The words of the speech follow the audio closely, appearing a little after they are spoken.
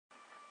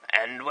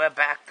And we're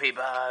back,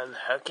 people.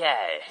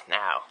 Okay,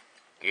 now,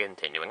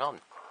 continuing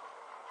on.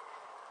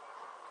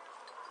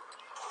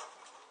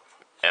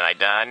 Am I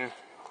done?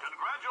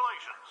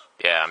 Congratulations.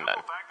 Yeah, I'm done.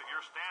 The fact that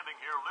you're standing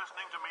here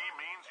listening to me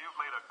means you've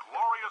made a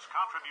glorious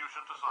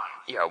contribution to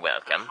science. You're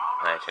welcome.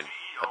 I should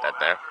put that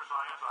there.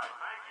 Science, I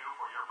thank you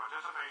for your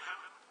participation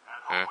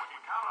and hope we can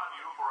count on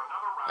you for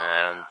another round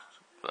of tests.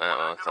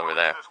 Well, it's over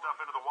there. This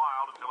stuff into the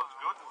wild until it's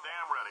good and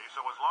damn ready,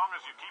 so as long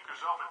as you keep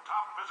yourself in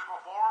top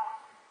physical form,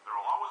 there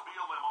will always be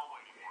a limo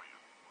waiting for you.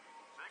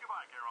 Say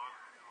goodbye, Carolyn.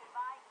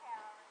 Goodbye,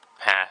 Carolyn.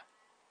 Ha.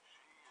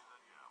 She is a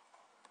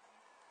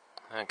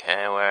gem.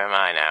 Okay, where am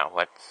I now?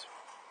 What's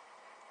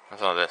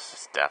all this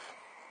stuff?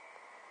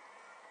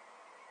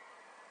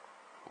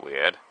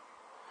 Weird.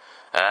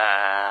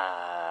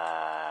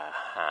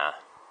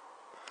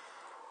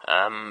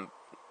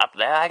 Up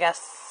there, I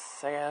guess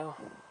I go.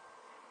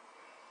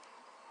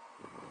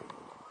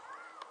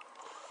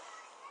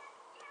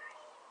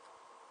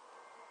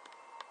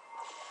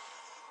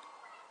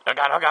 Oh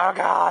god, oh god, oh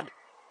god!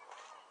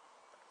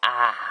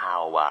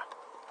 Ow!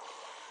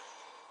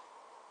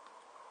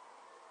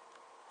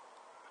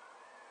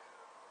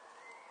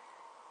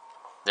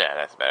 Yeah,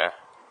 that's better.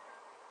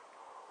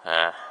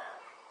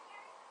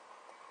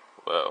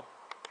 Whoa.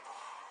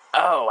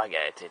 Oh, I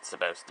get it. It's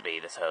supposed to be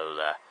this whole,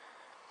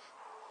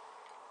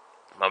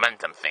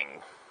 momentum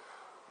thing.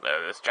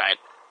 Let's try it.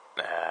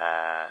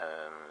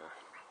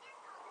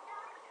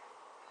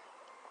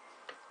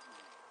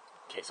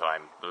 Okay, so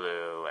I'm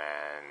blue,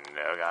 and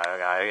oh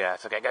god,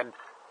 yes, okay, good.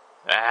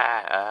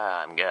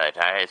 I'm good.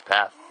 It's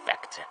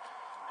perfect.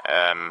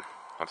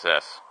 What's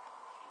this?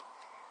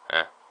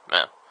 No.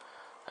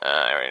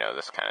 I already know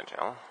this kind of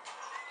gel.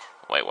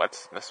 Wait,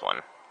 what's this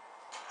one?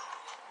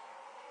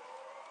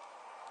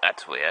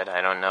 That's weird.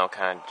 I don't know what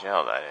kind of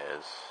gel that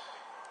is.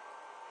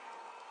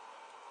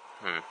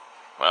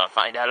 Well, I'll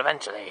find out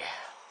eventually.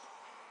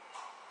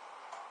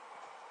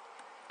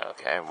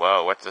 Okay,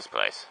 whoa, what's this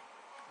place?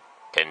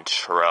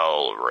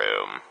 Control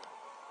room.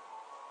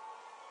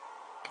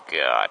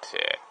 Got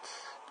it.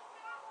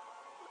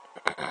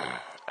 Greetings,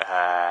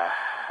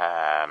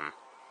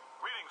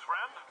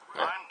 friend.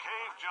 I'm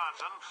Cave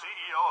Johnson,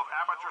 CEO of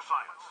Aperture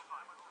Science.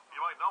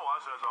 You might know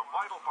us as a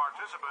vital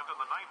participant in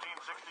the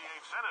 1968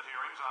 Senate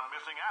hearings on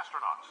missing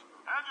astronauts.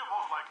 And you've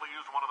most likely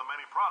used one of the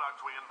many products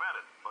we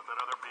invented, but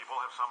that other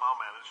people have somehow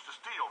managed to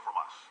steal from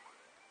us.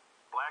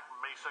 Black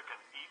Mesa can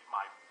eat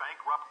my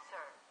bankrupt...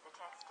 Sir, the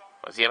texting?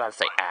 Was he about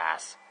to say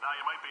ass? Now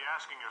you might be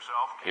asking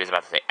yourself... He was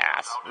about to say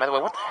ass. By the way,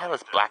 what the hell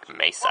is Black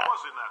Mesa? What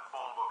was in that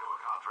phone book of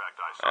a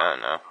contract I signed? I don't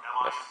know. Am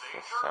I This in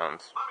danger?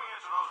 sounds Let me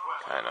answer those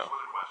questions kind of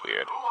with a question.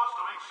 weird. Who wants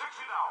to make $60?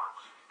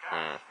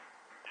 Cash.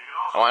 You can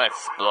also I want to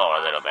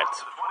explore a little bit.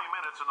 20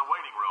 minutes in the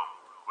waiting room,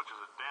 which is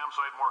a damn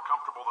sight more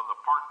comfortable than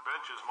the park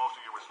benches most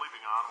of you were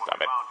sleeping on when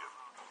Stop we it. found you.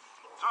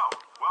 So,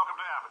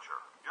 welcome to Aperture.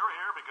 You're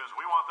here because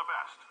we want the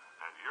best,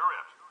 and you're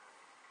it.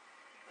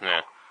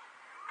 Yeah.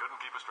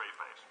 Couldn't keep a straight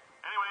face.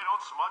 Anyway,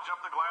 don't smudge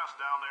up the glass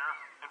down there.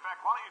 In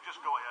fact, why don't you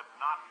just go ahead and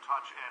not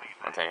touch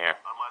anything. What's in here?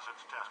 Unless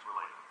it's test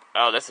related.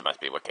 Oh, this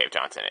must be what Cave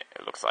Johnson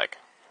it looks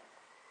like.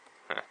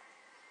 Huh.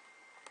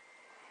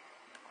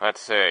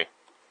 Let's see.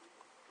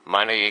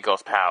 Money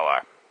equals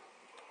power.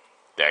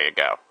 There you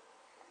go.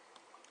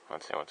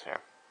 Let's see what's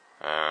here.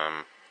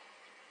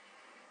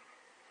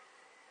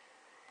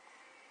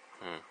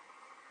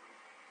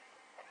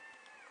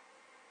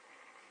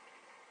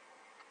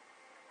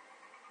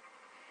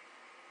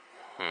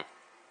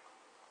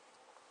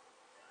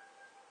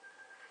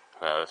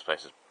 Well, this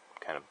place is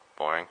kind of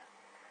boring.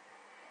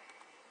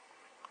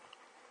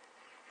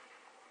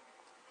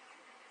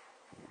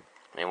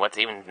 I mean, what's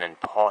even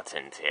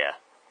important here?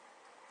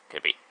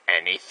 Could be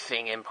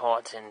anything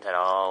important at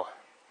all.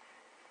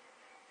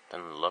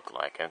 Doesn't look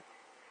like it.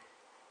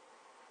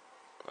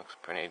 Looks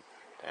pretty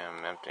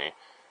damn empty.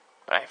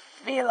 But I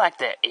feel like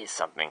there is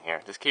something here.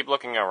 Just keep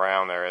looking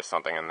around, there is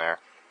something in there.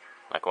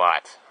 Like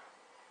what?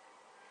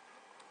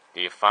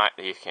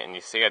 Can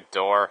you see a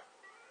door?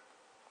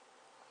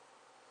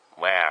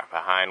 Where?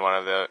 Behind one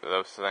of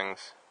those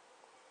things?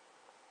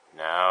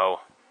 No.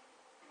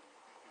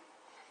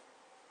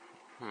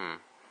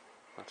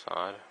 That's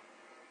odd.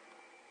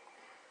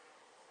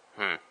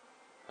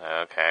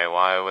 Okay,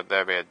 why would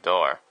there be a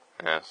door?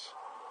 Yes.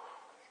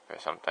 Or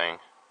something.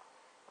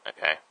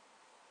 Okay.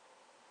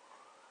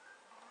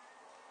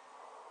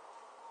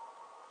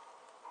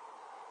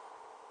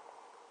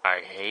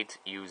 I hate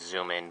you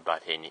zoom in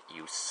button.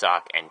 You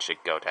suck and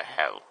should go to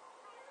hell.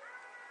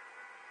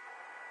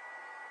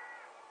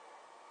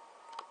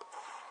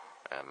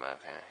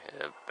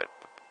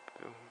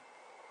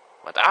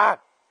 What? Ah!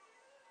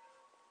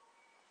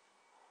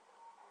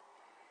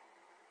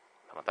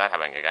 Don't want that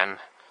happening again.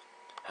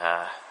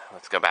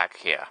 Let's go back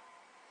here.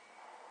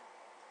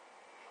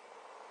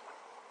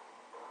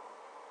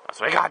 That's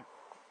what I got!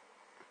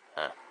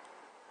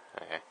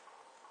 Okay.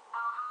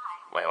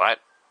 Wait, what?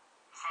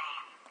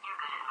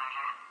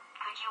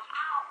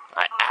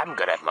 I am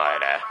good at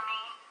murder.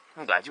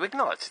 I'm glad you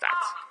acknowledged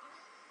that.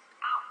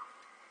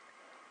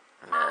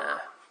 No,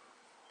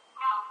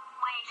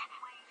 wait.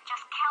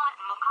 Just kill it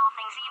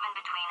Everything's even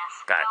between us.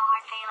 Got it. No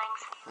hard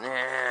feelings.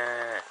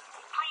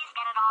 Please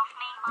get it off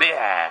me.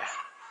 Yeah.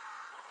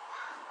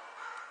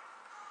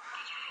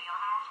 Did you feel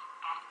that?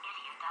 That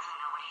idiot doesn't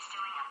know what he's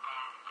doing up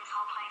there. This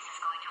whole place is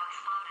going to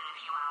explode in a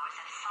few hours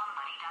if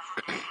somebody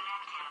doesn't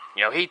disconnect him.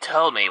 You know, he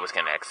told me it was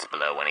gonna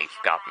explode when he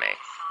got me.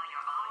 Saw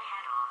your own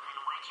head off and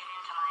wedge it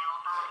into my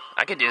old body.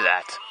 I could do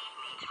that. Need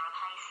me to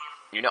replace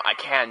him. You know, I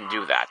can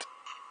do that.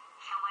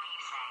 So what do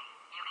you say?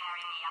 You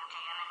carry me up to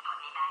him and put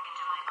me back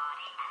into my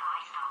body, and I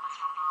stop us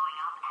from blowing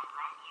up and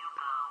let you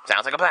go.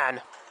 Sounds like a plan.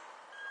 You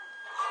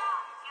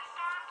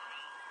stabbed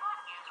me.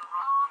 What is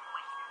wrong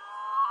with you?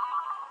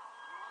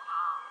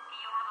 Do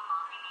you have a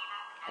multimeter?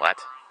 What?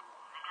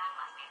 The gun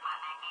must be part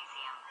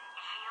magnesium.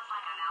 It feels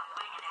like I'm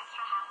outputting an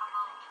extra half a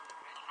volt.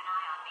 Keep an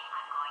eye on me.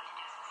 I'm going to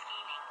do some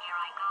scheming. Here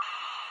I go.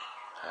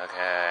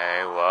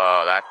 Okay,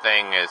 whoa, that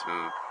thing is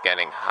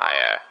getting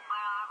higher.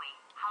 Where are we?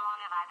 How long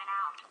have I been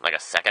out? Like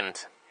a second.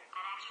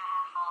 That extra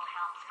half volt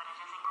helps, but it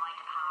isn't going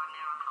to power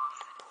miracles.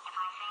 If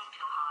I think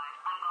too hard,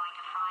 I'm going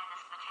to fry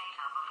this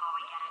potato before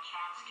we get a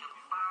chance to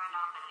burn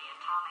up in the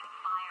atomic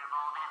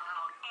fireball that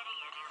little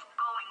idiot is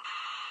going to...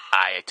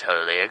 I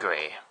totally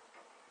agree.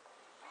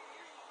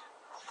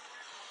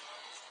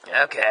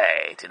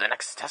 Okay, to the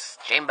next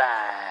test chamber.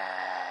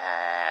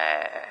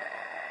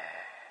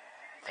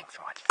 Thanks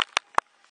for watching.